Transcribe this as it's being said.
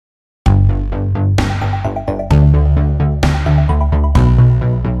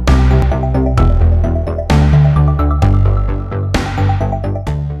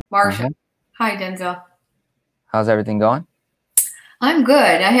Marsha. Mhm. Hi, Denzel. How's everything going? I'm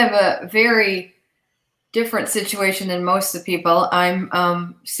good. I have a very different situation than most of the people.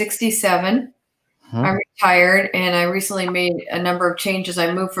 I'm 67. Hmm. I'm retired, and I recently made a number of changes.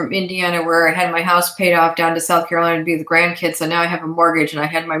 I moved from Indiana, where I had my house paid off, down to South Carolina to be with the grandkids. So now I have a mortgage, and I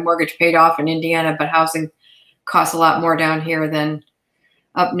had my mortgage paid off in Indiana, but housing costs a lot more down here than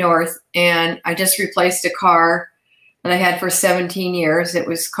up north. And I just replaced a car that I had for 17 years. It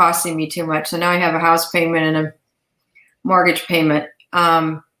was costing me too much. So now I have a house payment and a mortgage payment.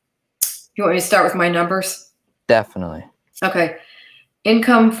 You want me to start with my numbers? Definitely. Okay.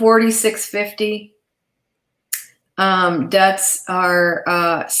 Income 4650. Debts are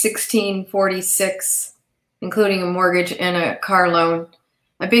 1646, including a mortgage and a car loan.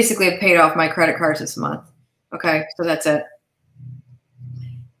 I basically have paid off my credit cards this month. Okay, so that's it.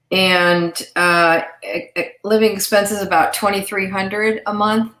 And living expenses about 2,300 a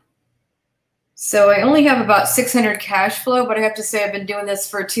month. So I only have about 600 cash flow, but I have to say I've been doing this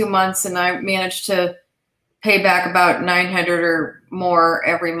for 2 months, and I managed to pay back about 900 or more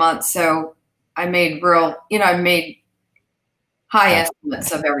every month. So I made I made high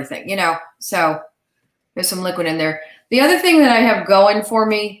estimates of everything, so there's some liquid in there. The other thing that I have going for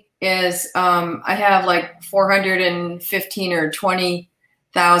me is I have like 415 or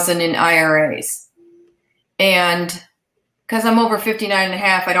 20,000 in IRAs. And because I'm over 59 and a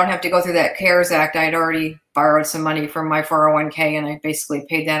half, I don't have to go through that CARES Act. I'd already borrowed some money from my 401k, and I basically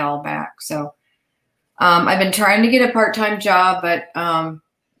paid that all back. So I've been trying to get a part-time job, but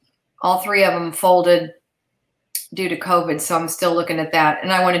all three of them folded due to COVID. So I'm still looking at that.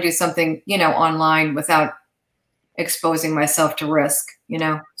 And I want to do something, online without exposing myself to risk,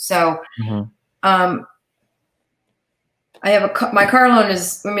 So I have my car loan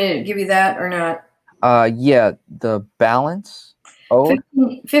is, let me give you that or not? Yeah, the balance owed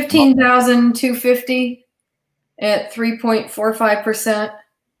 15,250 at 3.45%.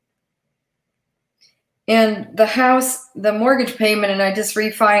 And the house, the mortgage payment, and I just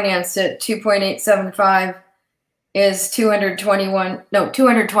refinanced it, 2.875 is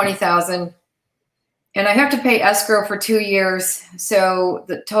 220,000. And I have to pay escrow for 2 years. So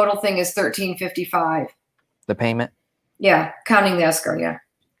the total thing is 1,355. the payment. Yeah, counting the escrow, yeah.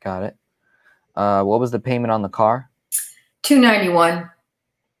 Got it. What was the payment on the car? 291.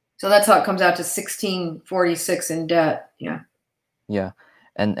 So that's how it comes out to 1,646 in debt. Yeah. Yeah,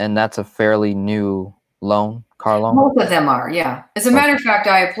 and that's a fairly new car loan. Most of them are, yeah. As a matter of fact,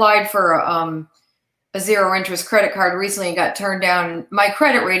 I applied for a zero interest credit card recently and got turned down. My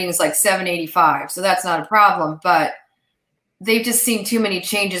credit rating is like 785, so that's not a problem. But they've just seen too many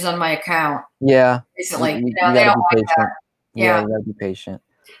changes on my account. Yeah. Recently, you they don't like that. Yeah, you gotta be patient.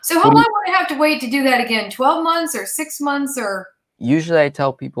 So how long would I have to wait to do that again? 12 months or 6 months or? Usually I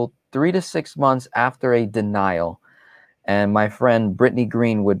tell people 3 to 6 months after a denial. And my friend Brittany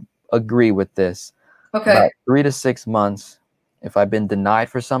Green would agree with this. Okay. About 3 to 6 months if I've been denied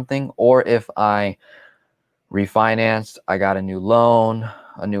for something, or if I refinanced, I got a new loan,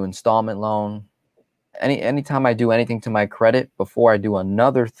 a new installment loan. Anytime I do anything to my credit before I do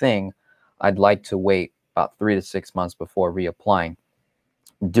another thing, I'd like to wait about 3 to 6 months before reapplying.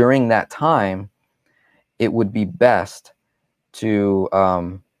 During that time, it would be best to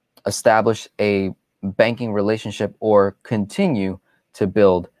establish a banking relationship or continue to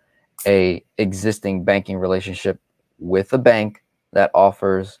build a existing banking relationship with a bank that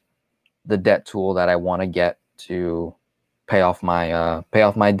offers the debt tool that I want to get to pay off my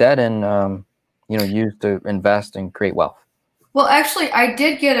debt and use to invest and create wealth. Well, actually, I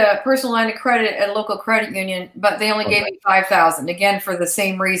did get a personal line of credit at a local credit union, but they only gave me 5,000, again for the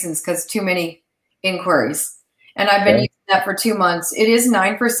same reasons, because too many inquiries. And I've been using that for 2 months. It is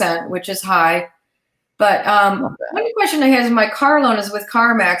 9%, which is high. But one question I had is my car loan is with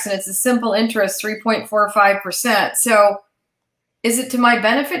CarMax, and it's a simple interest, 3.45%. So is it to my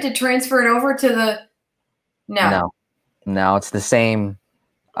benefit to transfer it over to the? No, it's the same.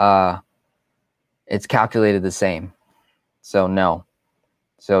 It's calculated the same. So no.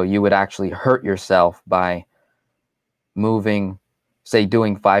 So you would actually hurt yourself by moving, say,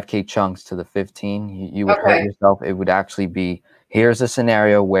 doing 5K chunks to the 15. You would hurt yourself. It would actually be, here's a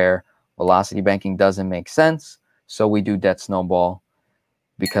scenario where velocity banking doesn't make sense, so we do debt snowball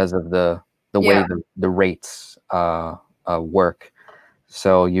because of the way the rates work.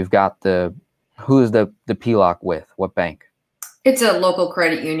 So you've got who's the HELOC with? What bank? It's a local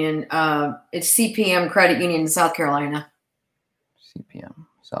credit union. It's CPM Credit Union in South Carolina. CPM,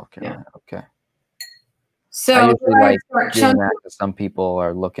 South Carolina. Yeah. Okay. So I usually like doing that because some people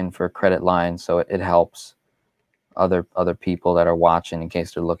are looking for credit lines, so it helps. other people that are watching in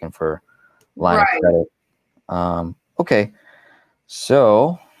case they're looking for line of credit. Okay,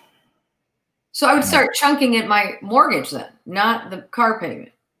 so I would start chunking at my mortgage then, not the car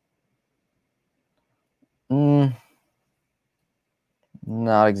payment.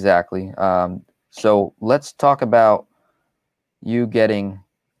 Not exactly. So let's talk about you getting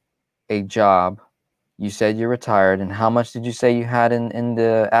a job. You said you're retired, and how much did you say you had in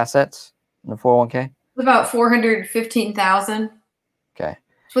the assets in the 401k? About 415,000. Okay.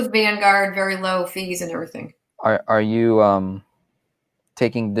 It's with Vanguard, very low fees and everything. Are you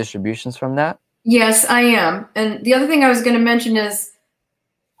taking distributions from that? Yes, I am. And the other thing I was going to mention is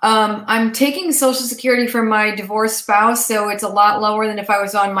I'm taking Social Security from my divorced spouse, so it's a lot lower than if I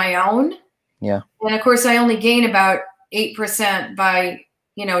was on my own. Yeah. And of course, I only gain about 8% by,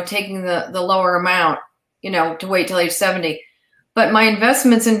 taking the lower amount, to wait till age 70. But my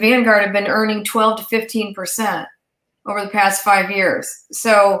investments in Vanguard have been earning 12 to 15% over the past 5 years.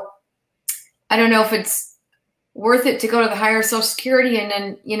 So I don't know if it's worth it to go to the higher Social Security and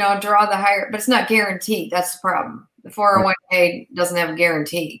then, draw the higher, but it's not guaranteed. That's the problem. The 401k doesn't have a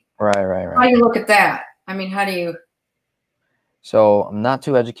guarantee. Right. How do you look at that? I mean, how do you? So I'm not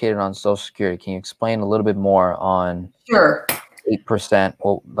too educated on Social Security. Can you explain a little bit more on? Sure. 8%?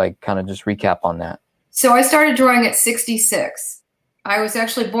 Well, kind of just recap on that. So I started drawing at 66. I was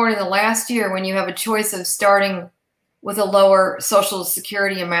actually born in the last year when you have a choice of starting with a lower Social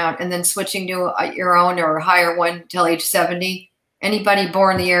Security amount and then switching to your own or a higher one till age 70. Anybody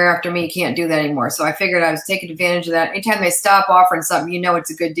born the year after me can't do that anymore. So I figured I was taking advantage of that. Anytime they stop offering something,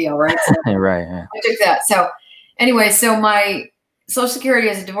 it's a good deal, right? So right. Yeah. I took that. So anyway, so my Social Security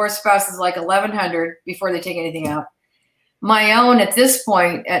as a divorced spouse is like $1,100 before they take anything out. My own at this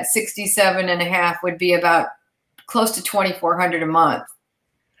point at 67 and a half would be about close to $2,400 a month.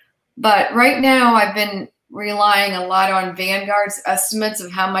 But right now I've been relying a lot on Vanguard's estimates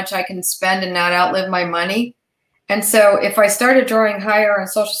of how much I can spend and not outlive my money. And so if I started drawing higher on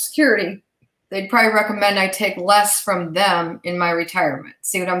Social Security, they'd probably recommend I take less from them in my retirement.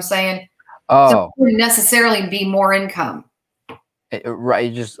 See what I'm saying? Oh. So it wouldn't necessarily be more income.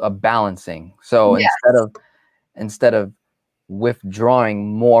 Right, just a balancing. So yes. instead of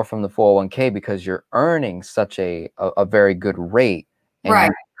withdrawing more from the 401k because you're earning such a very good rate, and right,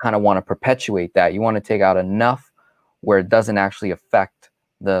 you kind of want to perpetuate that. You want to take out enough where it doesn't actually affect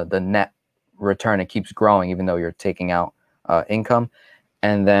the net return. It keeps growing even though you're taking out income.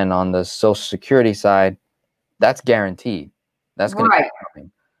 And then on the Social Security side, that's guaranteed. That's going to keep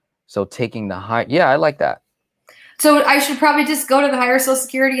coming. So taking the high, I like that. So I should probably just go to the higher Social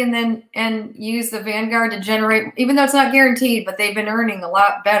Security and use the Vanguard to generate, even though it's not guaranteed, but they've been earning a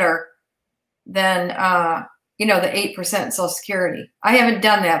lot better than the 8% Social Security. I haven't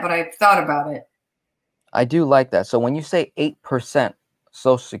done that, but I've thought about it. I do like that. So when you say 8%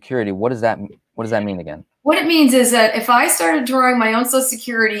 Social Security, what does that mean again? What it means is that if I started drawing my own Social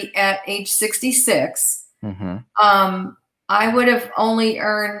Security at age 66, I would have only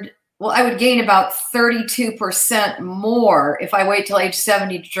earned. Well, I would gain about 32% more if I wait till age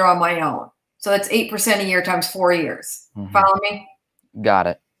 70 to draw my own. So that's 8% a year times 4 years. Follow me? Got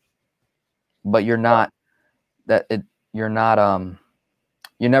it. But you're not you're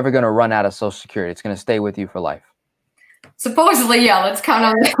never going to run out of Social Security. It's going to stay with you for life. Supposedly, yeah. Let's count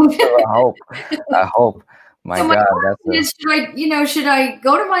on that. I hope. My God, that's should I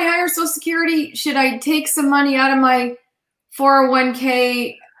go to my higher Social Security? Should I take some money out of my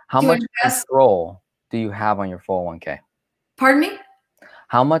 401k? How much control do you have on your 401k? Pardon me?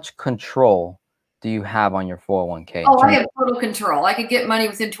 How much control do you have on your 401k? Oh, I have total control. I could get money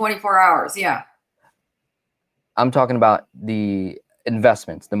within 24 hours. Yeah. I'm talking about the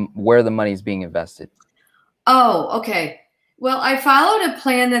investments, where the money is being invested. Oh, okay. Well, I followed a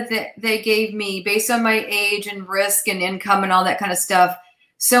plan that they gave me based on my age and risk and income and all that kind of stuff.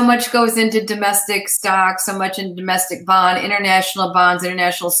 So much goes into domestic stock, so much in domestic bond, international bonds,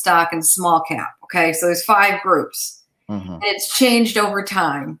 international stock, and small cap. Okay, so there's 5 groups. And it's changed over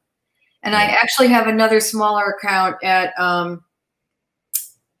time. And I actually have another smaller account at,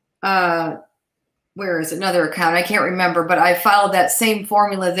 where is another account? I can't remember, but I followed that same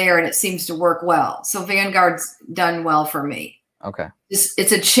formula there and it seems to work well. So Vanguard's done well for me. Okay.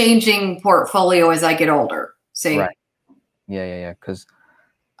 It's a changing portfolio as I get older. See? Right. Yeah. Because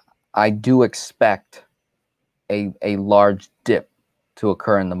I do expect a large dip to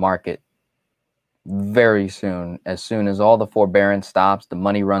occur in the market very soon. As soon as all the forbearance stops, the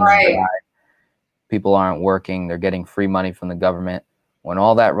money runs dry, people aren't working, they're getting free money from the government. When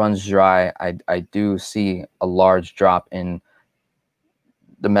all that runs dry, I do see a large drop in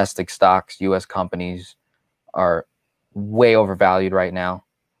domestic stocks, U.S. companies, are way overvalued right now.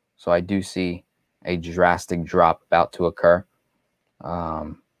 So I do see a drastic drop about to occur.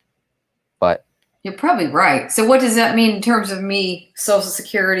 But you're probably right. So what does that mean in terms of me, Social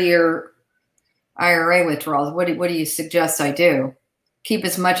Security or IRA withdrawals? What do you suggest I do? Keep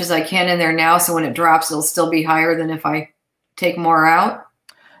as much as I can in there now, so when it drops, it'll still be higher than if I take more out?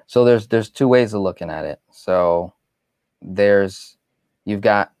 So there's two ways of looking at it. So you've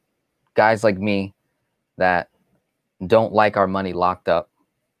got guys like me that don't like our money locked up.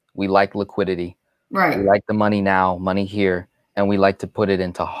 We like liquidity. Right. We like the money now, money here, and we like to put it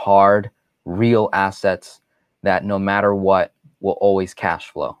into hard, real assets that no matter what will always cash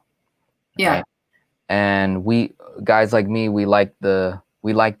flow. Yeah. Right? And guys like me, we like the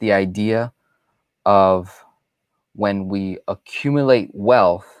idea of when we accumulate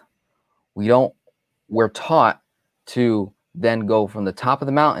wealth, we're taught to then go from the top of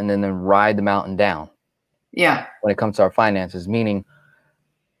the mountain and then ride the mountain down. Yeah. When it comes to our finances, meaning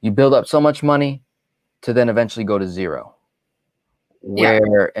you build up so much money to then eventually go to zero.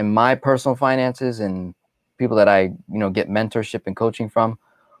 Where in my personal finances and people that I, get mentorship and coaching from,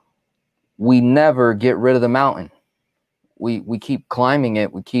 we never get rid of the mountain. We keep climbing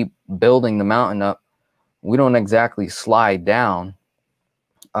it. We keep building the mountain up. We don't exactly slide down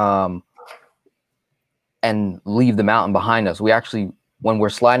and leave the mountain behind us. We actually, when we're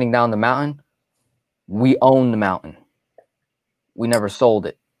sliding down the mountain, we own the mountain. We never sold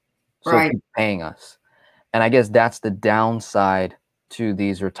it. So Right. keep paying us. And I guess that's the downside to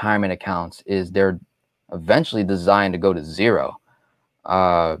these retirement accounts, is they're eventually designed to go to zero.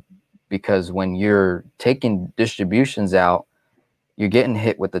 Because when you're taking distributions out, you're getting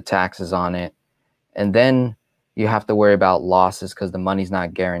hit with the taxes on it. And then you have to worry about losses because the money's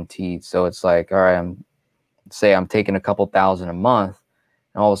not guaranteed. So it's like, all right, I'm taking a couple thousand a month,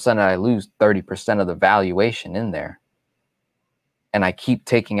 and all of a sudden I lose 30% of the valuation in there. And I keep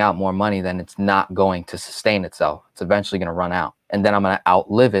taking out more money, then it's not going to sustain itself. It's eventually going to run out. And then I'm going to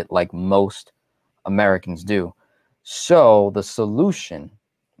outlive it like most Americans do. So the solution,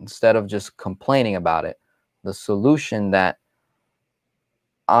 instead of just complaining about it, the solution that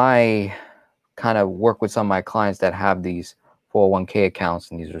I kind of work with some of my clients that have these 401k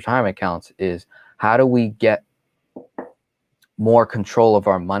accounts and these retirement accounts is, how do we get more control of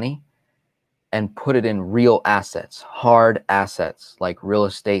our money and put it in real assets, hard assets like real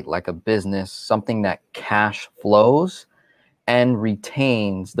estate, like a business, something that cash flows and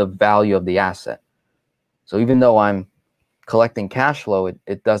retains the value of the asset. So even though I'm collecting cash flow,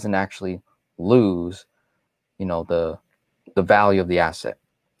 it doesn't actually lose, the value of the asset.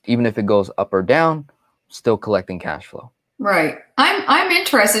 Even if it goes up or down, still collecting cash flow. Right. I'm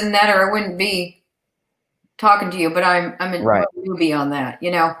interested in that, or I wouldn't be talking to you, but I'm a newbie on that,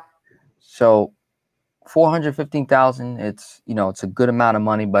 So 415,000, it's a good amount of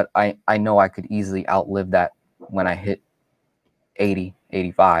money, but I know I could easily outlive that when I hit 80,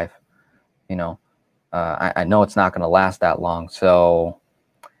 85. I know it's not going to last that long. So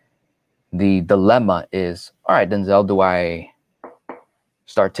the dilemma is, all right, Denzel, do I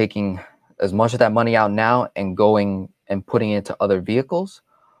start taking as much of that money out now and going and putting it into other vehicles?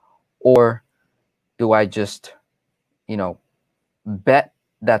 Or do I just, bet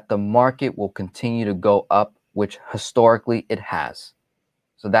that the market will continue to go up, which historically it has?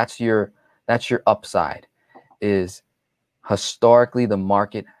 So that's your upside, is historically the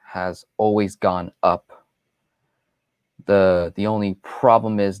market has always gone up. The only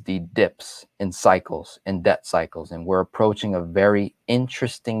problem is the dips in cycles, in debt cycles. And we're approaching a very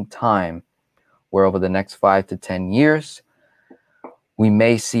interesting time where over the next 5 to 10 years, we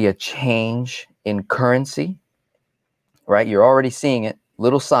may see a change in currency, right? You're already seeing it,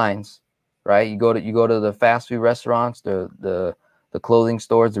 little signs, right? You go to the fast food restaurants, the clothing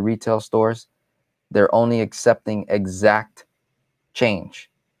stores, the retail stores, they're only accepting exact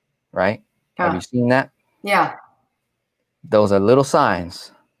change, right? Have you seen that? Yeah. Those are little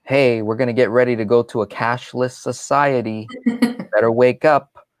signs. Hey, we're going to get ready to go to a cashless society. Better wake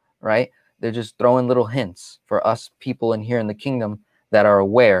up, right? They're just throwing little hints for us people in here in the kingdom that are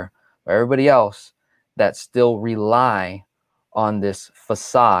aware. For everybody else that still rely on this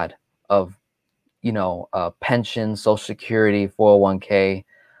facade of, pension, Social Security, 401k,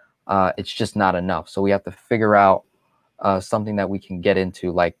 it's just not enough. So we have to figure out something that we can get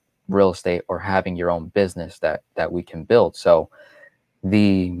into, like real estate or having your own business that we can build. So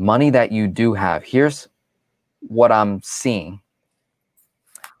the money that you do have, here's what I'm seeing,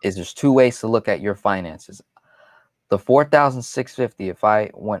 is there's two ways to look at your finances. The 4,650, if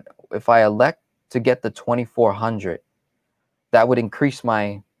I elect to get the 2,400, that would increase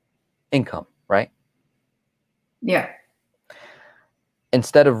my income, right? Yeah.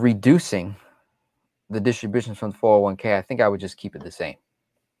 Instead of reducing the distributions from the 401k, I think I would just keep it the same.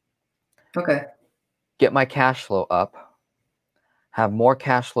 Okay. Get my cash flow up, have more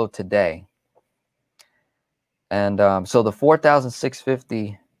cash flow today. And so the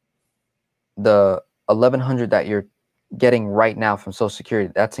 4,650, the 1,100 that you're getting right now from Social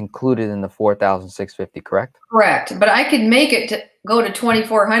Security, that's included in the 4,650, correct? Correct. But I could make it to go to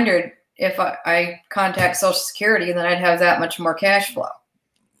 2,400 if I contact Social Security, and then I'd have that much more cash flow.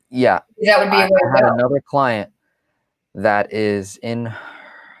 Yeah. That would be a way I had to go. another client that is in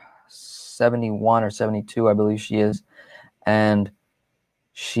 71 or 72, I believe she is. And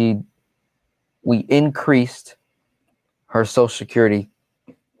we increased her Social Security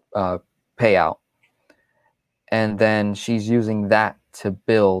payout. And then she's using that to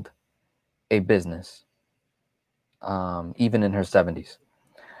build a business, even in her 70s.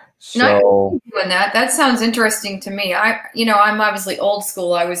 So doing that. That sounds interesting to me. I'm obviously old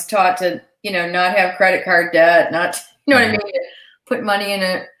school. I was taught to, not have credit card debt, not, what I mean, put money in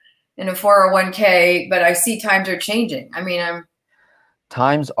a 401k, but I see times are changing. I mean,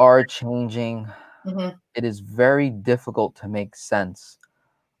 times are changing. Mhm. It is very difficult to make sense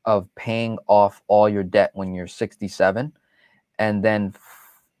of paying off all your debt when you're 67 and then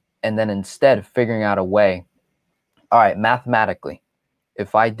instead figuring out a way. All right, mathematically,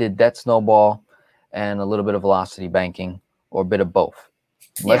 if I did debt snowball and a little bit of velocity banking or a bit of both,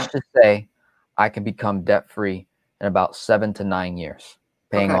 let's just say I can become debt free in about 7 to 9 years,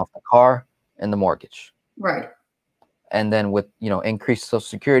 paying off the car and the mortgage. Right. And then with, increased Social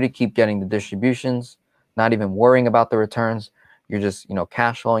Security, keep getting the distributions, not even worrying about the returns. You're just,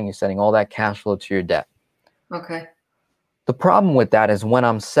 cash flowing, you're sending all that cash flow to your debt. Okay. The problem with that is when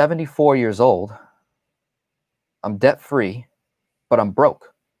I'm 74 years old, I'm debt free, but I'm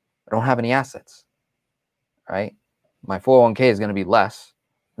broke. I don't have any assets, right? My 401k is going to be less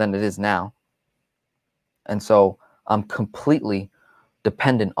than it is now. And so I'm completely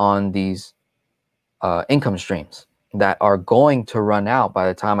dependent on these income streams that are going to run out by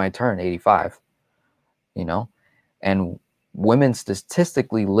the time I turn 85, and women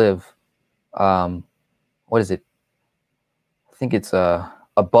statistically live, what is it? I think it's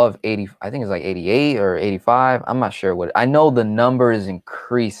above 80. I think it's like 88 or 85. I'm not sure what. I know the number is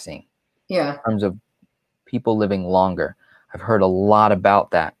increasing. Yeah. In terms of people living longer. I've heard a lot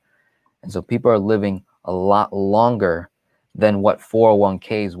about that. And so people are living a lot longer than what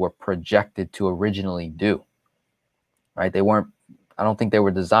 401ks were projected to originally do. Right? They weren't, I don't think they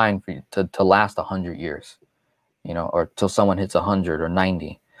were designed for you to last 100 years, or till someone hits 100 or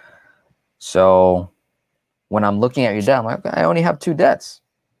 90. So when I'm looking at your debt, I'm like, okay, I only have 2 debts.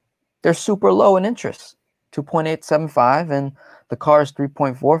 They're super low in interest, 2.875, and the car is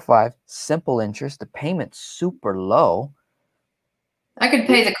 3.45, simple interest. The payment's super low. I could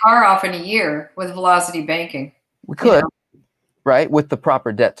pay the car off in a year with velocity banking. We could, right? With the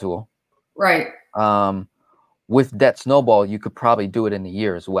proper debt tool. Right. With Debt Snowball, you could probably do it in a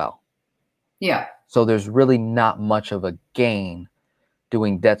year as well. Yeah. So there's really not much of a gain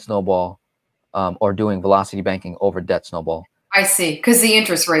doing Debt Snowball or doing velocity banking over Debt Snowball. I see. Because the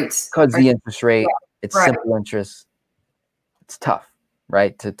interest rates. Because the interest rate, it's simple interest. It's tough,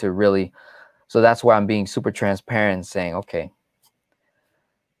 right? To really, so that's why I'm being super transparent and saying, okay,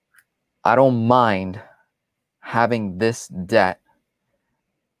 I don't mind having this debt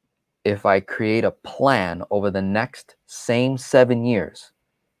if I create a plan over the next same 7 years.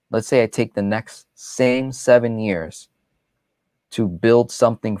 Let's say I take the next same 7 years to build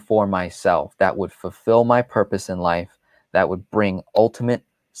something for myself that would fulfill my purpose in life, that would bring ultimate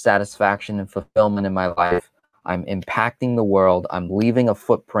satisfaction and fulfillment in my life. I'm impacting the world. I'm leaving a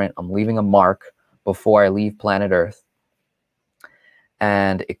footprint. I'm leaving a mark before I leave planet Earth.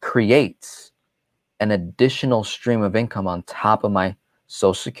 And it creates an additional stream of income on top of my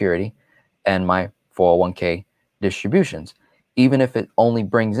Social Security and my 401k distributions. Even if it only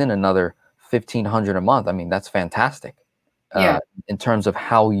brings in another $1,500 a month, I mean, that's fantastic. In terms of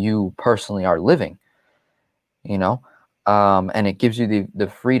how you personally are living, and it gives you the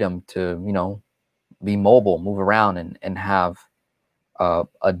freedom to, be mobile, move around, and have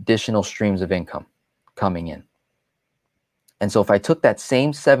additional streams of income coming in. And so if I took that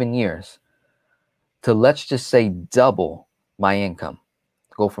same 7 years to, let's just say, double my income,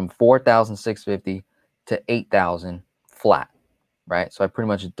 go from 4,650 to 8,000 flat, right? So I pretty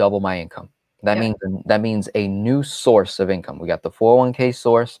much double my income. That means a new source of income. We got the 401k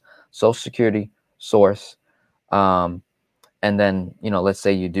source, Social Security source, and then let's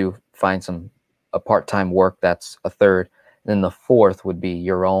say you do find a part-time work that's a third. Then the fourth would be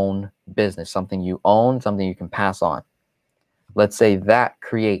your own business, something you own, something you can pass on. Let's say that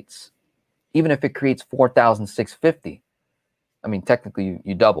creates, even if it creates 4,650, I mean, technically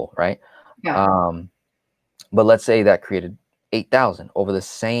you double, right? Yeah. But let's say that created 8,000 over the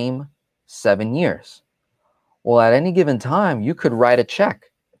same 7 years. Well, at any given time, you could write a check,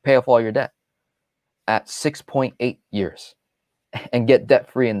 pay off all your debt at 6.8 years and get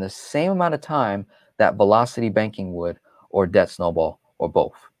debt free in the same amount of time that velocity banking would, or debt snowball, or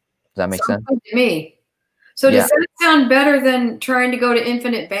both. Does that make sense? Sounds good to me. So Yeah. does that sound better than trying to go to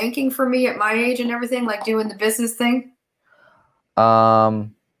infinite banking for me at my age and everything, like doing the business thing?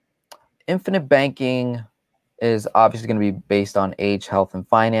 Infinite banking is obviously going to be based on age, health, and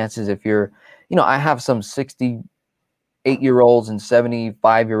finances. If you're, I have some 68-year-olds and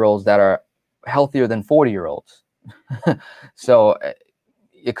 75-year-olds that are healthier than 40-year-olds. So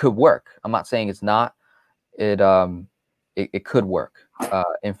it could work. I'm not saying it's not. It could work,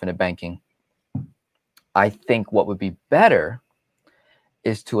 infinite banking. I think what would be better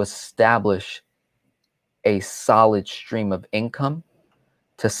is to establish a solid stream of income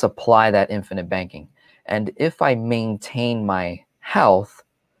to supply that infinite banking. And if I maintain my health,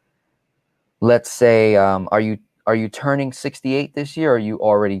 let's say, are you turning 68 this year, or are you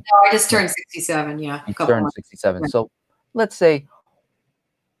already? No, I just turned 67. Yeah, You turned 67. So let's say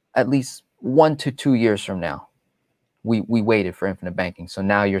at least 1 to 2 years from now, we waited for infinite banking. So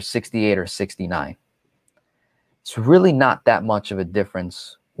now you're 68 or 69. It's really not that much of a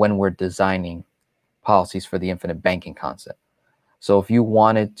difference when we're designing policies for the infinite banking concept. So if you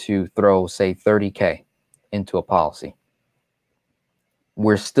wanted to throw, say, 30K into a policy,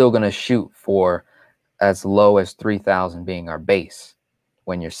 we're still going to shoot for as low as 3,000 being our base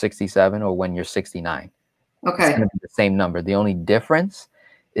when you're 67 or when you're 69. Okay. It's going to be the same number. The only difference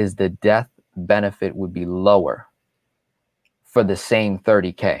is the death benefit would be lower for the same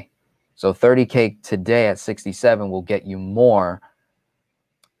 30K. So 30K today at 67 will get you more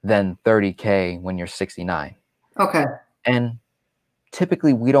than 30K when you're 69. Okay. And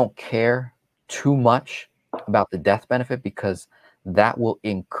typically we don't care too much about the death benefit because that will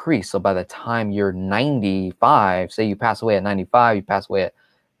increase. So by the time you're 95, say you pass away at 95, you pass away at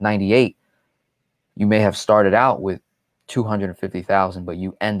 98, you may have started out with 250,000, but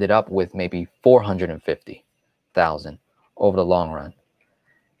you ended up with maybe 450,000 over the long run.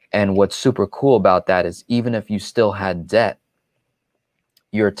 And what's super cool about that is even if you still had debt,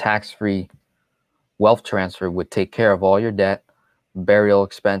 your tax-free wealth transfer would take care of all your debt, burial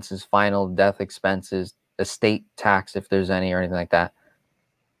expenses, final death expenses, estate tax if there's any or anything like that,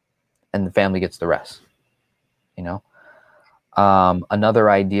 and the family gets the rest. Another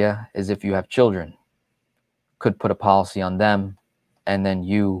idea is if you have children, could put a policy on them, and then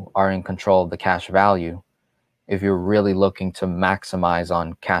you are in control of the cash value. If you're really looking to maximize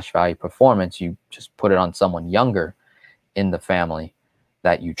on cash value performance, you just put it on someone younger in the family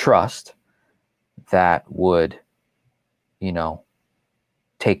that you trust, that would,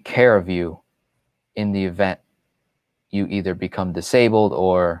 take care of you in the event you either become disabled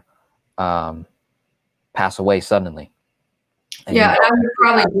or pass away suddenly. And yeah, and I would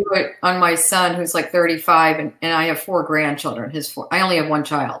probably do it on my son, who's like 35, and I have 4 grandchildren. I only have 1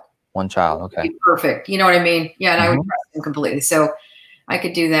 child. One child, okay. Perfect. You know what I mean? Yeah, and I would trust him completely. So I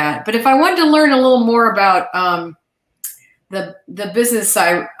could do that. But if I wanted to learn a little more about the business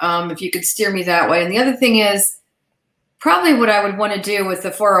side, if you could steer me that way. And the other thing is, probably what I would want to do with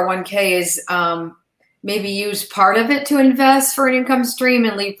the 401k is maybe use part of it to invest for an income stream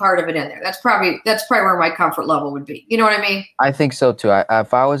and leave part of it in there. That's probably where my comfort level would be. You know what I mean? I think so too.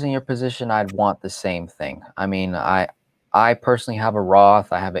 If I was in your position, I'd want the same thing. I mean, I personally have a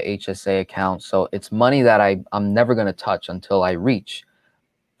Roth, I have an HSA account, so it's money that I'm never going to touch until I reach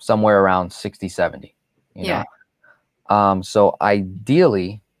somewhere around 60, 70. You know? So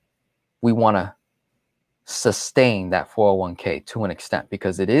ideally, we want to sustain that 401k to an extent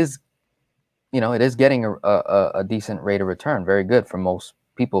because it is getting a decent rate of return, very good for most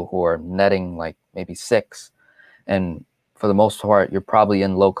people who are netting like maybe 6. And for the most part, you're probably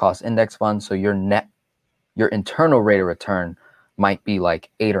in low cost index funds, so your internal rate of return might be like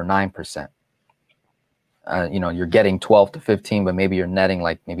 8 or 9%. You're getting 12 to 15, but maybe you're netting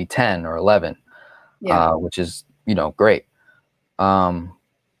like maybe 10 or 11, which is, great.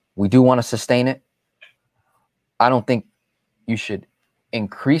 We do want to sustain it. I don't think you should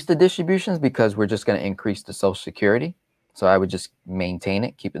increase the distributions because we're just going to increase the Social Security. So I would just maintain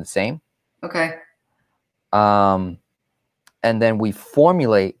it, keep it the same. Okay. And then we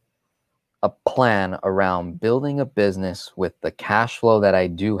formulate a plan around building a business with the cash flow that I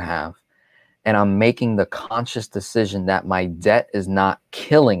do have and I'm making the conscious decision that my debt is not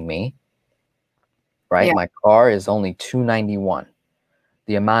killing me, right? Yeah. My car is only $291.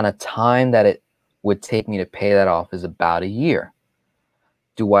 The amount of time that it would take me to pay that off is about a year.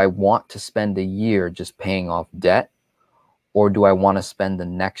 Do I want to spend a year just paying off debt, or do I want to spend the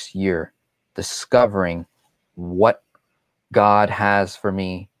next year discovering what God has for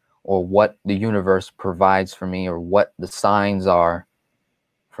me, or what the universe provides for me, or what the signs are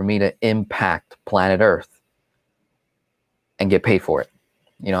for me to impact planet Earth and get paid for it,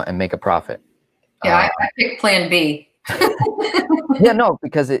 you know, and make a profit? Yeah, I picked plan B. Yeah, no,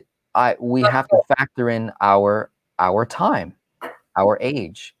 because we have to factor in our time, our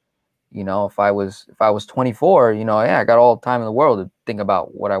age. You know, if I was 24, you know, yeah, I got all the time in the world to think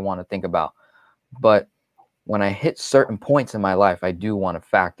about what I want to think about. But when I hit certain points in my life, I do want to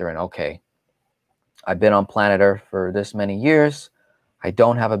factor in, okay, I've been on planet Earth for this many years. I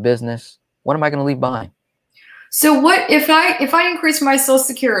don't have a business. What am I going to leave behind? So what if I increase my Social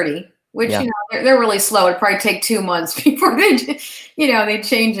Security, which Yeah. you know they're really slow. It'd probably take 2 months before they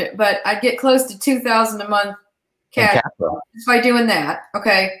change it. But I'd get close to 2,000 a month In cash capital. just by doing that.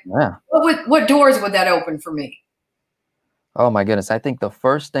 Okay. Yeah. What doors would that open for me? Oh my goodness. I think the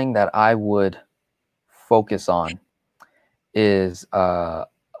first thing that I would focus on is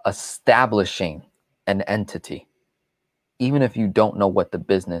establishing an entity. Even if you don't know what the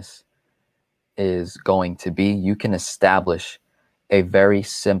business is going to be, you can establish a very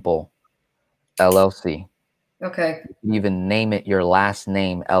simple LLC. Okay. You can even name it your last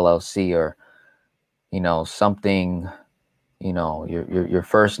name LLC, or, you know, something, you know, your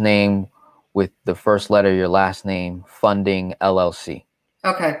first name with the first letter of your last name, Funding LLC.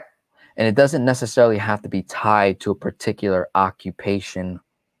 Okay. And it doesn't necessarily have to be tied to a particular occupation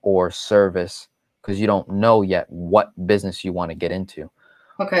or service, because you don't know yet what business you want to get into.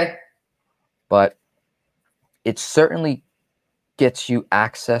 Okay. But it certainly gets you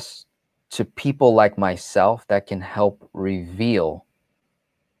access to people like myself that can help reveal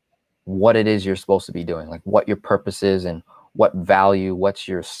what it is you're supposed to be doing, like what your purpose is and what value, what's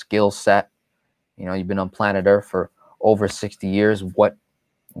your skill set. You know, you've been on planet Earth for over 60 years. What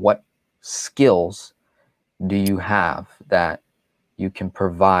skills do you have that you can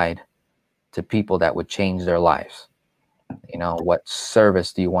provide to people that would change their lives? You know, what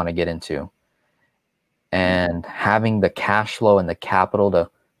service do you want to get into? And having the cash flow and the capital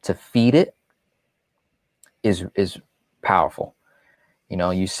to feed it is powerful. You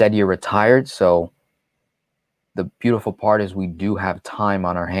know, you said you're retired, so the beautiful part is we do have time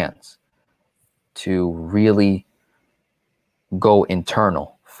on our hands to really go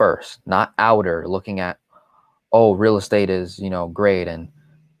internal first, not outer, looking at, oh, real estate is, you know, great, and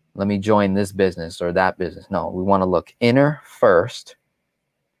let me join this business or that business. No, we want to look inner first.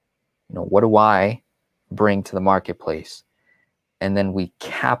 You know, what do I bring to the marketplace? And then we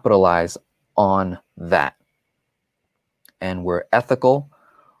capitalize on that. And we're ethical.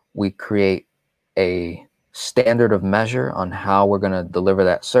 We create a standard of measure on how we're going to deliver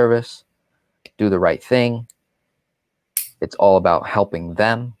that service, do the right thing. It's all about helping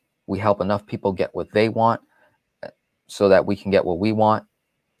them. We help enough people get what they want so that we can get what we want.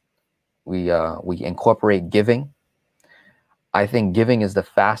 We incorporate giving. I think giving is the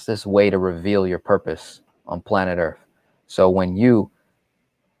fastest way to reveal your purpose on planet Earth. So when you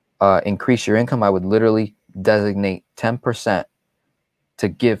increase your income, I would literally designate 10% to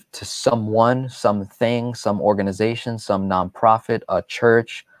give to someone, something, some organization, some nonprofit, a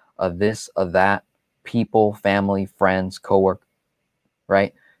church, a this, a that, people, family, friends, coworker,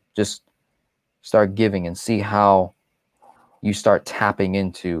 right? Just start giving and see how you start tapping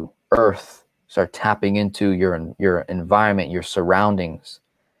into Earth, start tapping into your environment, your surroundings.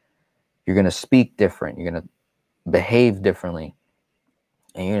 You're going to speak different. You're going to behave differently.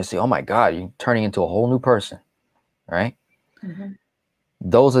 And you're going to say, oh my God, you're turning into a whole new person, right? Mm-hmm.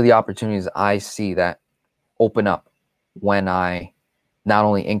 Those are the opportunities I see that open up when I not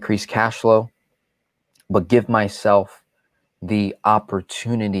only increase cash flow, but give myself the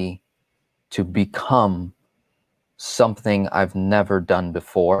opportunity to become something I've never done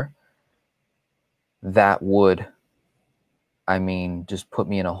before that would, I mean, just put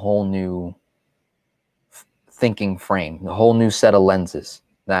me in a whole new thinking frame, a whole new set of lenses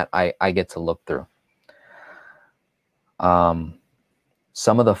that I get to look through.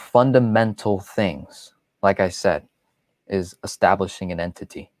 Some of the fundamental things, like I said, is establishing an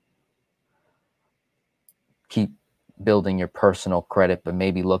entity. Keep building your personal credit, but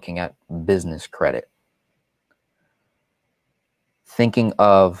maybe looking at business credit. Thinking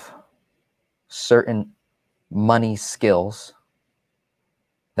of certain money skills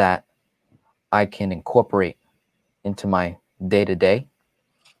that I can incorporate into my day-to-day.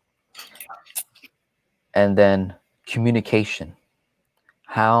 And then communication.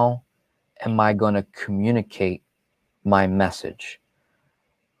 How am I going to communicate my message?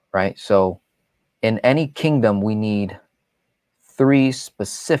 Right? So in any kingdom, we need 3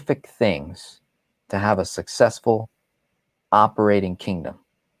 specific things to have a successful operating kingdom.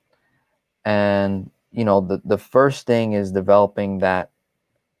 And, you know, the first thing is developing that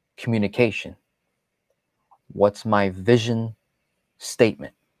communication. What's my vision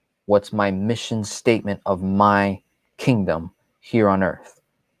statement? What's my mission statement of my kingdom here on earth?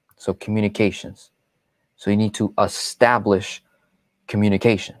 So communications. So you need to establish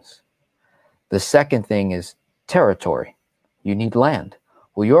communications. The second thing is territory. You need land.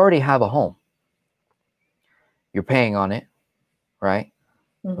 Well, you already have a home. You're paying on it, right?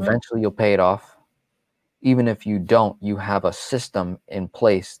 Mm-hmm. Eventually you'll pay it off. Even if you don't, you have a system in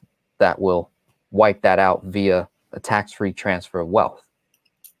place that will wipe that out via a tax-free transfer of wealth,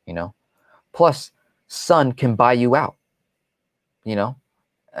 you know? Plus, son can buy you out, you know,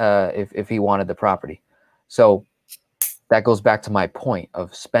 if he wanted the property. So that goes back to my point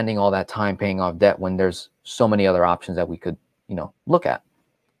of spending all that time paying off debt when there's so many other options that we could, you know, look at.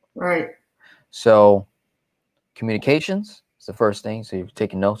 Right. So communications is the first thing. So you're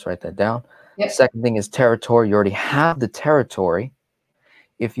taking notes, write that down. Yep. Second thing is territory. You already have the territory.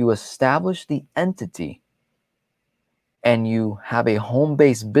 If you establish the entity and you have a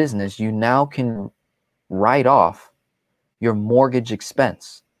home-based business, you now can write off your mortgage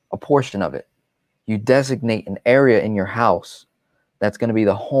expense, a portion of it. You designate an area in your house that's going to be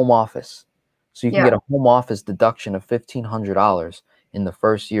the home office. So you can get a home office deduction of $1,500 in the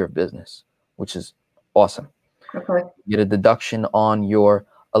first year of business, which is awesome. Okay. You get a deduction on your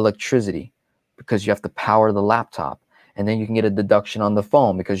electricity because you have to power the laptop. And then you can get a deduction on the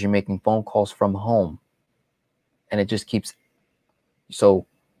phone because you're making phone calls from home. And it just keeps. So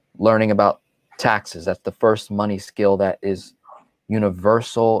learning about taxes, that's the first money skill that is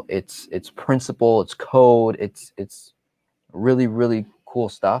universal. It's principle, it's code, it's really, really cool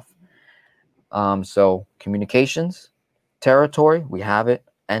stuff. So communications, territory, we have it,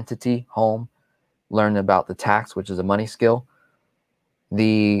 entity, home, learn about the tax, which is a money skill.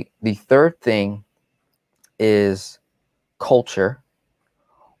 The third thing is culture,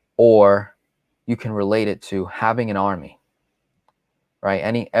 or you can relate it to having an army,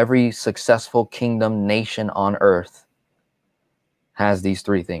 right? Every successful kingdom, nation on earth has these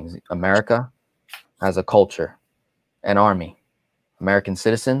 3 things. America has a culture, an army. American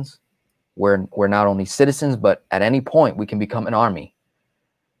citizens, we're not only citizens, but at any point we can become an army,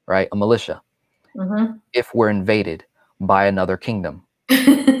 right? A militia, if we're invaded by another kingdom,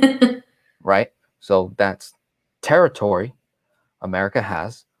 right? So that's territory. America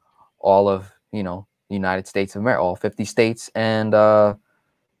has all of, you know, the United States of America, all 50 states, and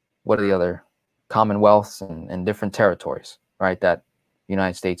what are the other commonwealths and different territories, right? That the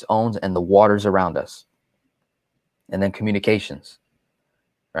United States owns, and the waters around us. And then communications,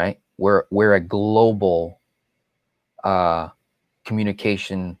 right? We're a global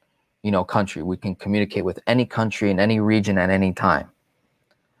communication, you know, country. We can communicate with any country in any region at any time.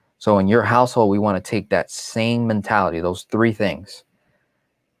 So in your household, we want to take that same mentality, those 3 things.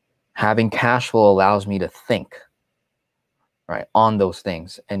 Having cash flow allows me to think, right, on those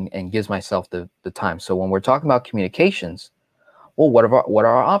things and gives myself the time. So when we're talking about communications, well, what are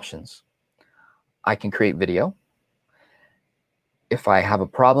our options? I can create video. If I have a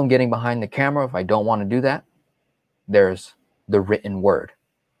problem getting behind the camera, if I don't want to do that, there's the written word.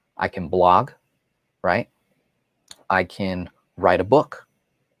 I can blog, right? I can write a book.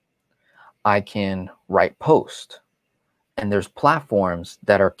 I can write posts. And there's platforms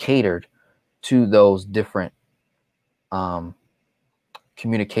that are catered to those different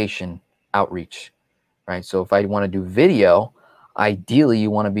communication outreach, right? So if I want to do video, ideally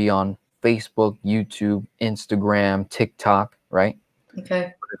you want to be on Facebook, YouTube, Instagram, TikTok, right?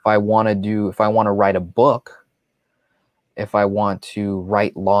 Okay. If I want to write a book, if I want to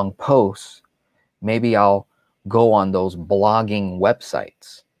write long posts, maybe I'll go on those blogging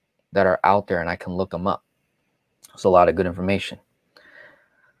websites that are out there and I can look them up. It's a lot of good information.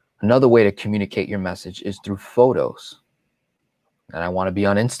 Another way to communicate your message is through photos. And I want to be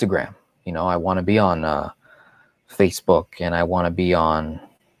on Instagram. You know, I want to be on Facebook, and I want to be on,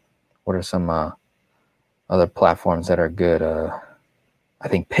 what are some other platforms that are good? I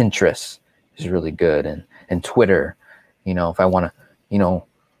think Pinterest is really good, and Twitter. You know, if I want to, you know,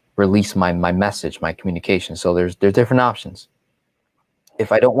 release my message, my communication. So there's different options.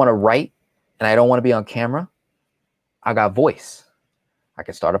 If I don't want to write and I don't want to be on camera, I got voice. I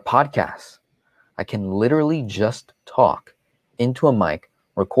can start a podcast. I can literally just talk into a mic,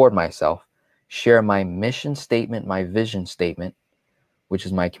 record myself, share my mission statement, my vision statement, which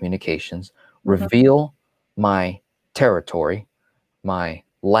is my communications, reveal my territory, my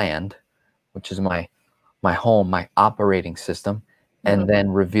land, which is my home, my operating system, and then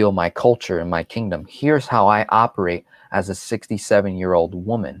reveal my culture and my kingdom. Here's how I operate as a 67-year-old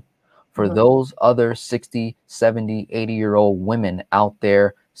woman. For those other 60, 70, 80-year-old women out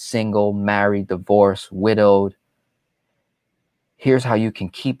there, single, married, divorced, widowed, here's how you can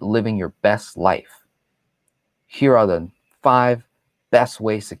keep living your best life. Here are the 5 best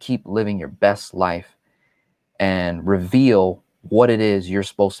ways to keep living your best life and reveal what it is you're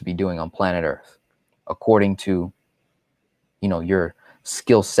supposed to be doing on planet Earth according to, you know, your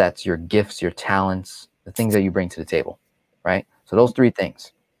skill sets, your gifts, your talents, the things that you bring to the table, right? So those 3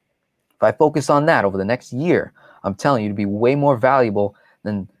 things. If I focus on that over the next year, I'm telling you to be way more valuable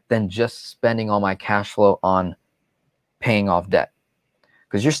than just spending all my cash flow on paying off debt,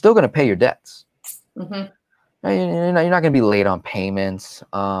 because you're still going to pay your debts. You're not going to be late on payments.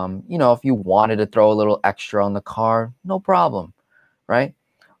 You know, if you wanted to throw a little extra on the car, no problem, right?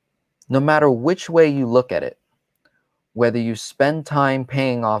 No matter which way you look at it, whether you spend time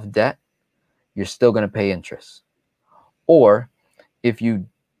paying off debt, you're still going to pay interest. Or if you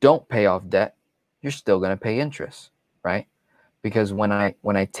don't pay off debt, you're still going to pay interest, right? Because when I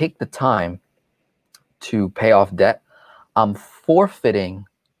take the time to pay off debt, I'm forfeiting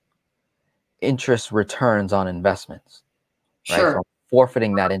interest returns on investments, right? Sure. So I'm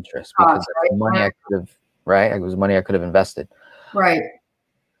forfeiting that interest because it's money I could have, right? It was money I could have invested. Right.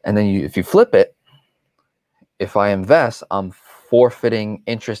 And then if you flip it, if I invest, I'm forfeiting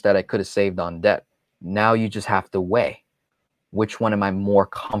interest that I could have saved on debt. Now you just have to weigh which one am I more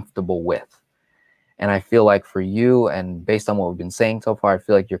comfortable with. And I feel like for you, and based on what we've been saying so far, I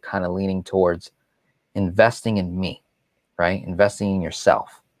feel like you're kind of leaning towards investing in me, right? Investing in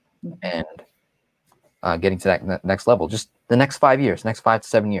yourself and getting to that next level, just the next 5 years, next 5 to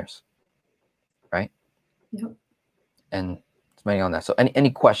 7 years, right? Yep. And it's mainly on that. So any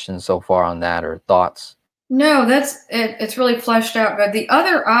questions so far on that or thoughts? No, that's it. It's really fleshed out good. The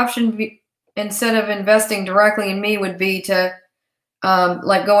other option, instead of investing directly in me, would be to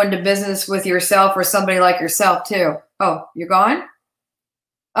like go into business with yourself or somebody like yourself too. Oh, you're gone?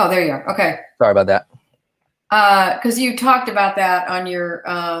 Oh, there you are. Okay. Sorry about that. Because you talked about that on your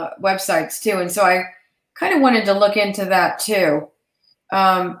websites too. And so I kind of wanted to look into that too.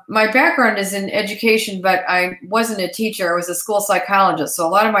 My background is in education, but I wasn't a teacher. I was a school psychologist. So a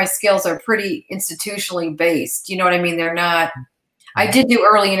lot of my skills are pretty institutionally based. You know what I mean? They're not, I did do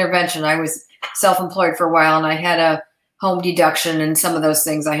early intervention. I was self-employed for a while and I had a home deduction and some of those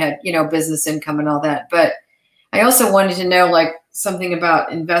things. I had, you know, business income and all that. But I also wanted to know like something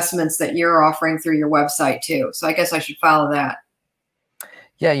about investments that you're offering through your website too. So I guess I should follow that.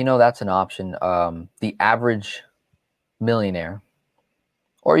 Yeah, you know, that's an option. The average millionaire,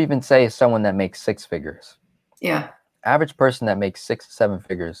 or even say someone that makes 6 figures. Yeah. Average person that makes 6 to 7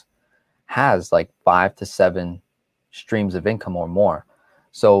 figures has like 5 to 7 streams of income or more.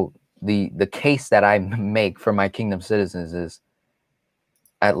 So the case that I make for my Kingdom citizens is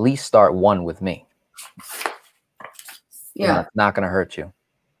at least start one with me. Yeah. You know, it's not going to hurt you.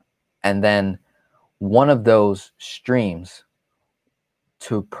 And then one of those streams,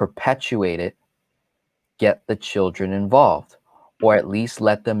 to perpetuate it, get the children involved, or at least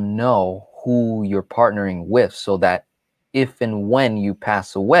let them know who you're partnering with, so that if and when you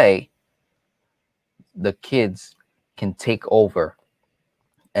pass away, the kids can take over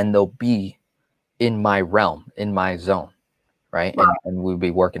and they'll be in my realm, in my zone, right? And we'll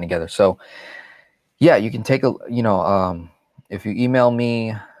be working together. So yeah, you can take a, you know, if you email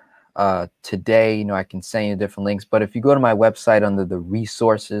me today, you know, I can send you different links. But if you go to my website under the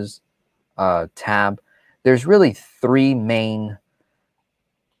resources tab, there's really 3 main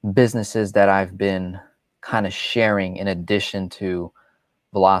businesses that I've been kind of sharing in addition to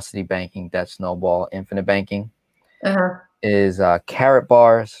Velocity Banking, Debt Snowball, Infinite Banking. Is Carrot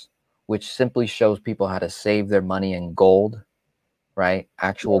Bars, which simply shows people how to save their money in gold, right?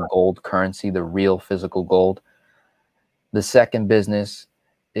 Actual gold currency, the real physical gold. The second business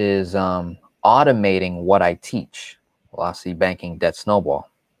is automating what I teach, Velocity Banking, Debt Snowball.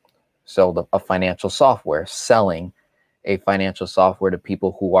 So a financial software, selling a financial software to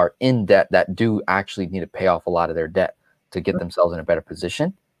people who are in debt that do actually need to pay off a lot of their debt to get themselves in a better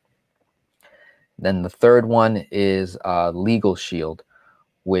position. Then the third one is Legal Shield,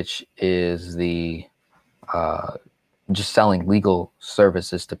 which is the just selling legal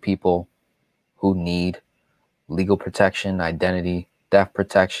services to people who need legal protection, identity death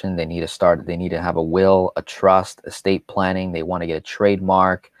protection. They need to have a will, a trust, estate planning. They want to get a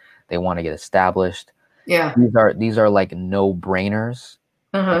trademark. They want to get established. Yeah. These are like no-brainers,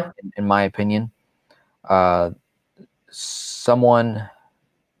 in my opinion. Someone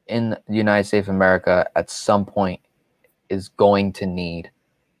in the United States of America at some point is going to need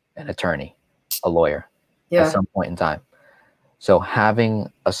an attorney, a lawyer, at some point in time. So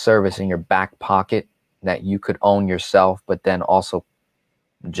having a service in your back pocket that you could own yourself, but then also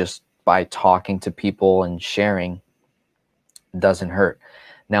just by talking to people and sharing doesn't hurt.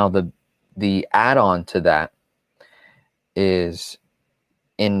 Now, the add-on to that is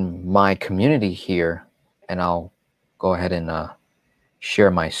in my community here, and I'll go ahead and share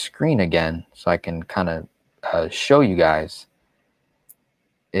my screen again so I can kind of show you guys,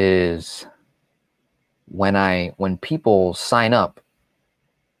 is when people sign up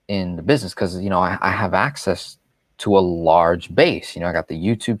in the business, because I have access to a large base. I got the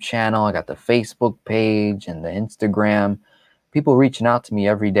YouTube channel, I got the Facebook page and the Instagram, people reaching out to me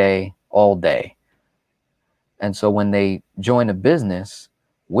every day, all day. And so when they join a business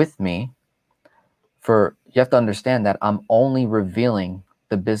with me, you have to understand that I'm only revealing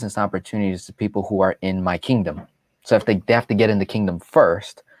the business opportunities to people who are in my kingdom. So if they have to get in the kingdom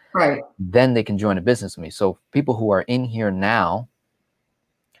first, right, then they can join a business with me. So people who are in here now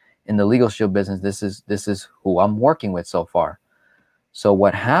in the Legal Shield business, this is who I'm working with so far. So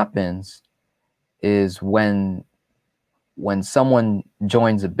what happens is when someone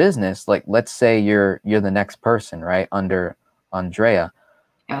joins a business, like let's say you're the next person, right, under Andrea.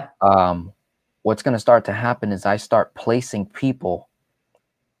 Yeah. What's going to start to happen is I start placing people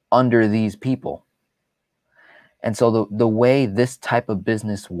under these people. And so the way this type of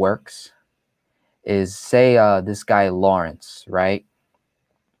business works is, say this guy Lawrence, right?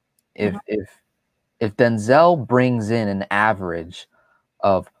 If Denzel brings in an average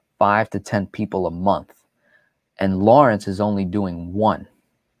of 5 to 10 people a month, and Lawrence is only doing 1,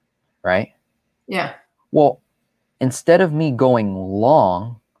 right? Yeah. Well, instead of me going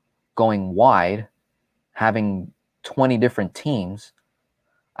long, going wide, having 20 different teams,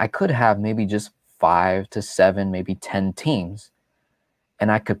 I could have maybe just 5 to 7, maybe 10 teams,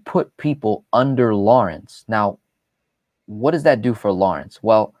 and I could put people under Lawrence. Now, what does that do for Lawrence?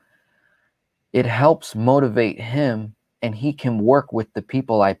 Well, it helps motivate him, and he can work with the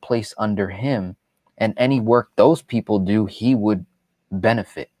people I place under him, and any work those people do, he would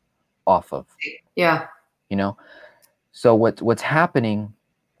benefit off of. Yeah. So what's happening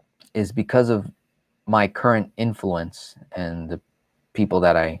is, because of my current influence and the people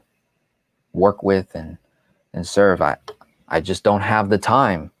that I work with and serve, I just don't have the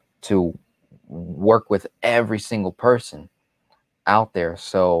time to work with every single person out there.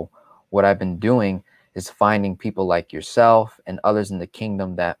 So what I've been doing is finding people like yourself and others in the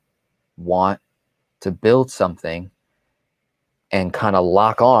kingdom that want to build something and kind of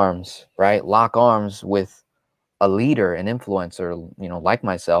lock arms, right? Lock arms with a leader, an influencer, like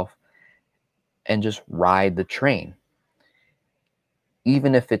myself, and just ride the train.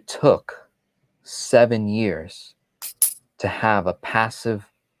 Even if it took 7 years to have a passive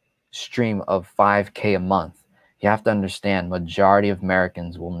stream of $5K a month, you have to understand majority of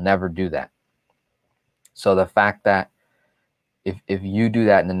Americans will never do that. So the fact that if you do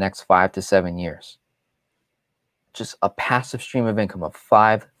that in the next 5 to 7 years, just a passive stream of income of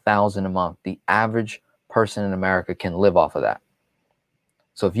 $5,000 a month, the average person in America can live off of that.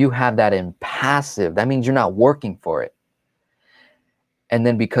 So if you have that in passive, that means you're not working for it. And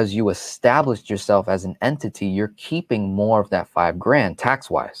then because you established yourself as an entity, you're keeping more of that $5,000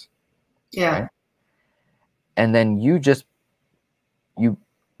 tax-wise. Yeah. Right? And then you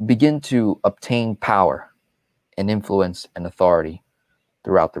begin to obtain power and influence and authority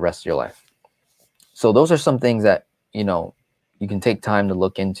throughout the rest of your life. So those are some things that, you can take time to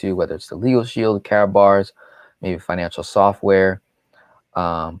look into, whether it's the Legal Shield, Karatbars, maybe financial software,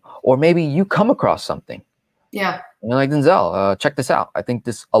 or maybe you come across something. Yeah. You're like, Denzel, check this out. I think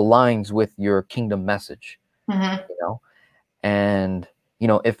this aligns with your kingdom message. And,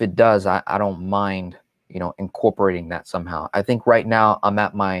 if it does, I don't mind, incorporating that somehow. I think right now I'm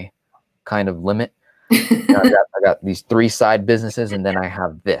at my kind of limit. I got these 3 side businesses, and then I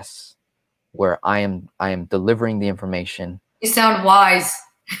have this where I am delivering the information. You sound wise.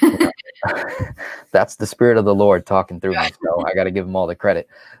 That's the Spirit of the Lord talking through me. So I got to give him all the credit.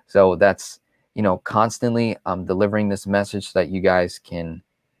 So that's, constantly I'm delivering this message so that you guys can,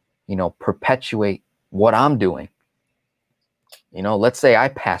 perpetuate what I'm doing. Let's say I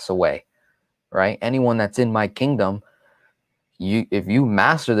pass away, right? Anyone that's in my kingdom, if you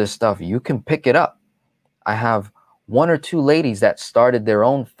master this stuff, you can pick it up. I have one or two ladies that started their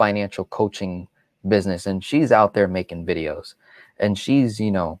own financial coaching business, and she's out there making videos, and she's,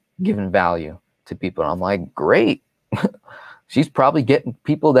 you know, giving value to people. And I'm like, great. She's probably getting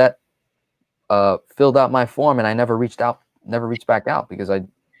people that filled out my form, and I never reached back out, because I'm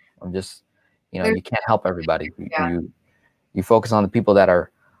just, you know, you can't help everybody. Yeah. You focus on the people that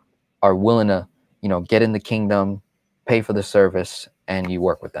are willing to, you know, get in the kingdom, pay for the service, and you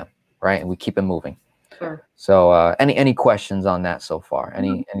work with them, right? And we keep it moving. Sure. So any questions on that so far?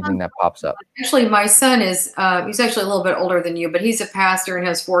 Anything that pops up? Actually, my son is, he's actually a little bit older than you, but he's a pastor and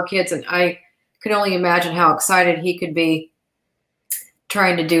has 4 kids. And I can only imagine how excited he could be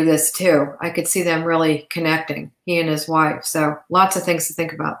trying to do this too. I could see them really connecting, he and his wife. So lots of things to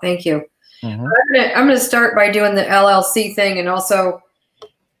think about. Thank you. Mm-hmm. I'm gonna start by doing the LLC thing, and also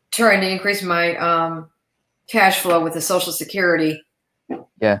trying to increase my cash flow with the Social Security.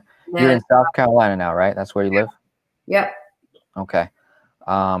 Yeah. You're in South Carolina now, right? That's where you live? Yep. Okay.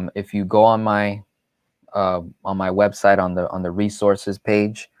 If you go on my website on the resources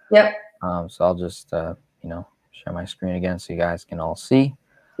page. Yep. So I'll just you know, share my screen again so you guys can all see.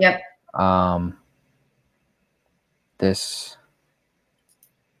 Yep. This.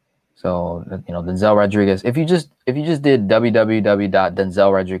 So, you know, Denzel Rodriguez, if you just did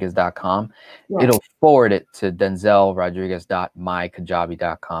www.denzelrodriguez.com, yeah, it'll forward it to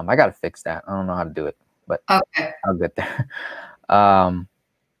denzelrodriguez.mykajabi.com. I got to fix that. I don't know how to do it, but okay, I'll get there.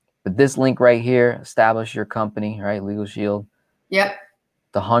 But this link right here, establish your company, right? Legal Shield. Yep.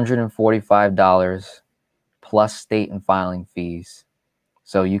 The $145 plus state and filing fees.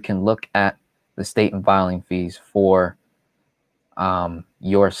 So you can look at the state and filing fees for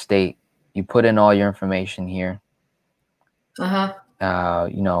your state. You put in all your information here. You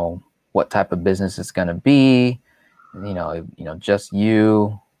know, what type of business it's going to be. You know, just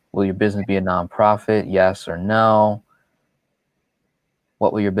you. Will your business be a nonprofit? Yes or no?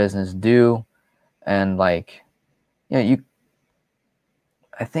 What will your business do? And like, you know,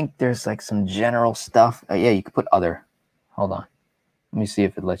 I think there's like some general stuff. Yeah, you could put other. Hold on. Let me see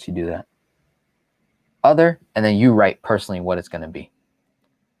if it lets you do that. Other, and then you write personally what it's going to be.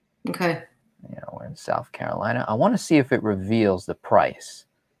 Okay. You know, we're in South Carolina. I want to see if it reveals the price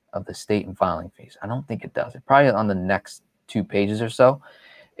of the state and filing fees. I don't think it does. It probably on the next 2 pages or so,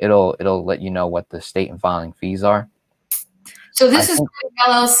 it'll let you know what the state and filing fees are. So this is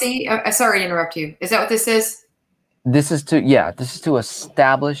LLC. Sorry to interrupt you. Is that what this is? This is to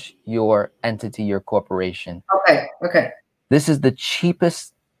establish your entity, your corporation. Okay. Okay. This is the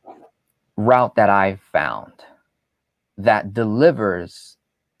cheapest route that I've found that delivers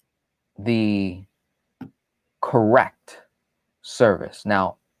the correct service.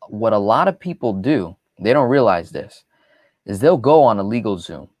 Now, what a lot of people do, they don't realize this, is they'll go on a legal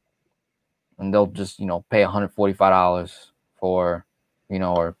Zoom and they'll just, you know, pay $145 for, you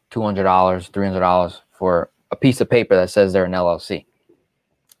know, or $200, $300 for a piece of paper that says they're an LLC.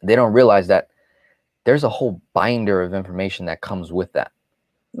 They don't realize that there's a whole binder of information that comes with that.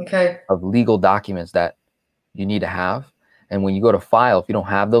 Okay. Of legal documents that you need to have. And when you go to file, if you don't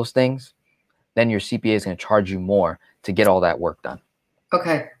have those things, then your CPA is going to charge you more to get all that work done.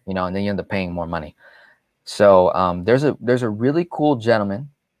 Okay. You know, and then you end up paying more money. So there's a really cool gentleman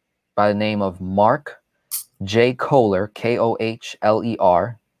by the name of Mark J. Kohler,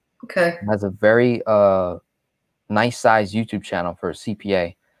 Kohler. Okay. He has a very nice size YouTube channel for a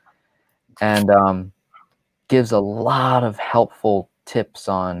CPA, and gives a lot of helpful tips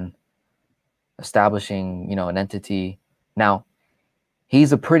on establishing, you know, an entity. Now,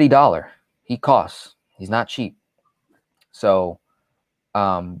 he's a pretty dollar. He costs. He's not cheap. So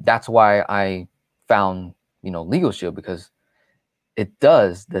that's why I found, you know, Legal Shield, because it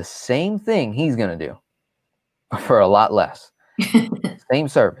does the same thing he's going to do for a lot less. Same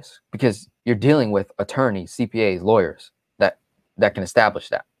service, because you're dealing with attorneys, CPAs, lawyers that can establish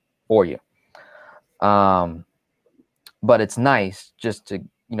that for you. But it's nice just to,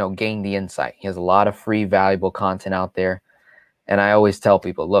 you know, gain the insight. He has a lot of free, valuable content out there. And I always tell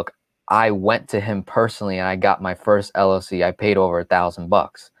people, look, I went to him personally and I got my first LLC. I paid over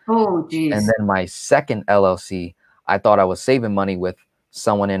 $1,000. Oh, geez. And then my second LLC, I thought I was saving money with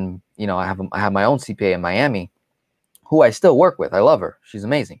someone in, you know, I have my own CPA in Miami who I still work with. I love her. She's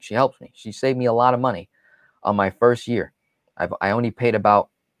amazing. She helps me. She saved me a lot of money on my first year. I only paid about,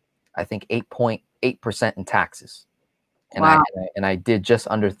 I think, 8.8% in taxes. And wow. I did just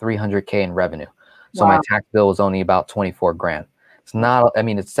under 300K in revenue. So wow. My tax bill was only about 24 grand. It's not, I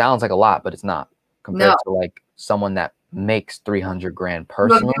mean, it sounds like a lot, but it's not compared to like someone that makes 300 grand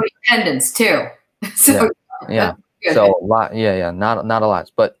personally. Independence too. So yeah. So a lot, not a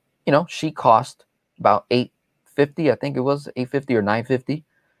lot, but you know, she cost about $850. I think it was $850 or $950.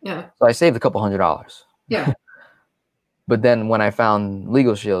 Yeah. So I saved a couple $100. Yeah. But then when I found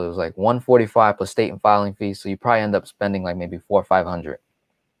Legal Shield, it was like $145 plus state and filing fees. So you probably end up spending like maybe $400 or $500,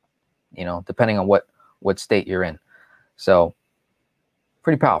 you know, depending on what state you're in. So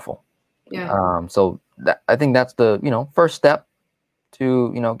pretty powerful. Yeah. So I think that's the, you know, first step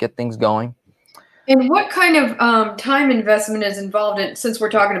to, you know, get things going. And what kind of time investment is involved in, since we're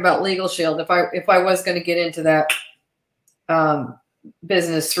talking about Legal Shield, if I was going to get into that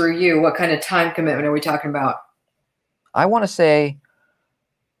business through you, what kind of time commitment are we talking about? I want to say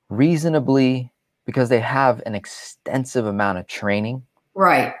reasonably, because they have an extensive amount of training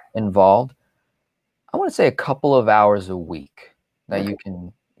involved. I want to say a couple of hours a week that you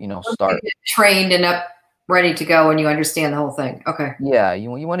can, you know, start trained and up ready to go and you understand the whole thing. Okay. Yeah, you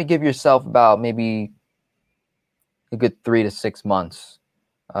want to give yourself about maybe a good 3 to 6 months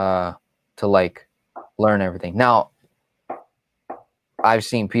to like learn everything. Now, I've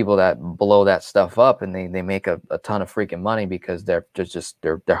seen people that blow that stuff up and they make a ton of freaking money because they're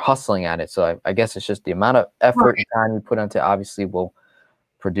hustling at it. So I guess it's just the amount of effort and time you put into it obviously will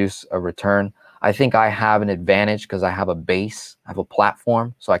produce a return. I think I have an advantage because I have a base, I have a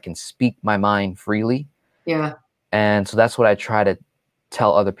platform, so I can speak my mind freely. Yeah. And so that's what I try to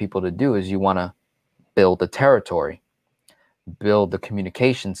tell other people to do is you want to build the territory, build the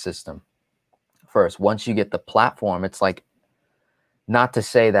communication system first. Once you get the platform, it's like, not to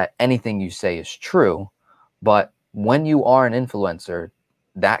say that anything you say is true, but when you are an influencer,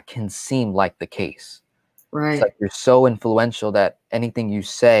 that can seem like the case. Right. It's like you're so influential that anything you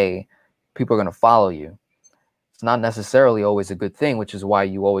say, people are going to follow you. It's not necessarily always a good thing, which is why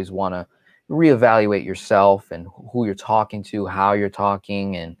you always want to reevaluate yourself and who you're talking to, how you're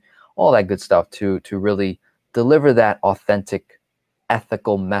talking, and all that good stuff to really deliver that authentic,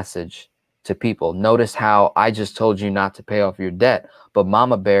 ethical message to people. Notice how I just told you not to pay off your debt, but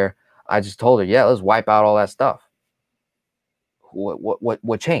Mama Bear, I just told her, yeah, let's wipe out all that stuff.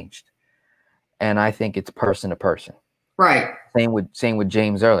 What changed? And I think it's person to person. Right. Same with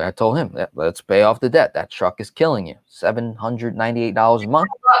James earlier. I told him, let's pay off the debt. That truck is killing you. $798 a month.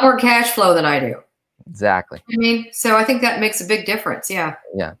 A lot more cash flow than I do. Exactly. I mean, so I think that makes a big difference. Yeah.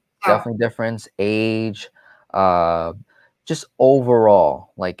 Yeah, definitely difference. Age, just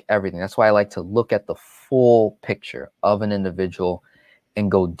overall, like everything. That's why I like to look at the full picture of an individual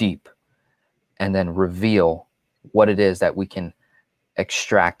and go deep and then reveal what it is that we can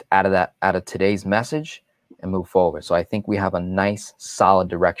extract out of today's message and move forward. So I think we have a nice solid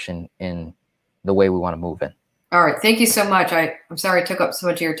direction in the way we want to move in. All right. Thank you so much. I'm sorry I took up so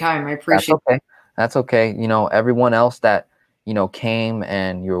much of your time. I appreciate it. That's okay. You know, everyone else that, you know, came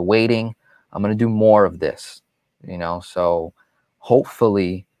and you're waiting, I'm going to do more of this, you know, so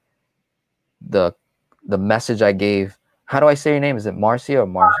hopefully the message I gave, how do I say your name? Is it Marcia or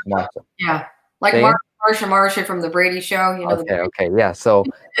Marcia? Yeah. Like Marcia from the Brady Show, you know. Okay. Yeah. So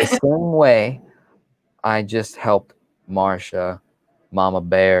the same way I just helped Marcia, Mama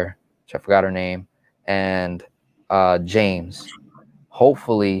Bear, which I forgot her name, and James.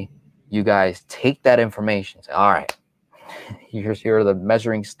 Hopefully you guys take that information and say, all right, here are the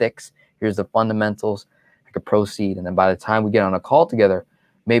measuring sticks. Here's the fundamentals. I could proceed. And then by the time we get on a call together,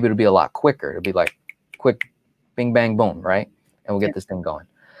 maybe it'll be a lot quicker. It'll be like quick, bing, bang, boom, right? And we'll get this thing going.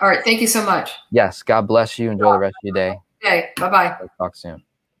 All right. Thank you so much. Yes. God bless you. Enjoy the rest of your day. Okay. Bye-bye. Talk soon.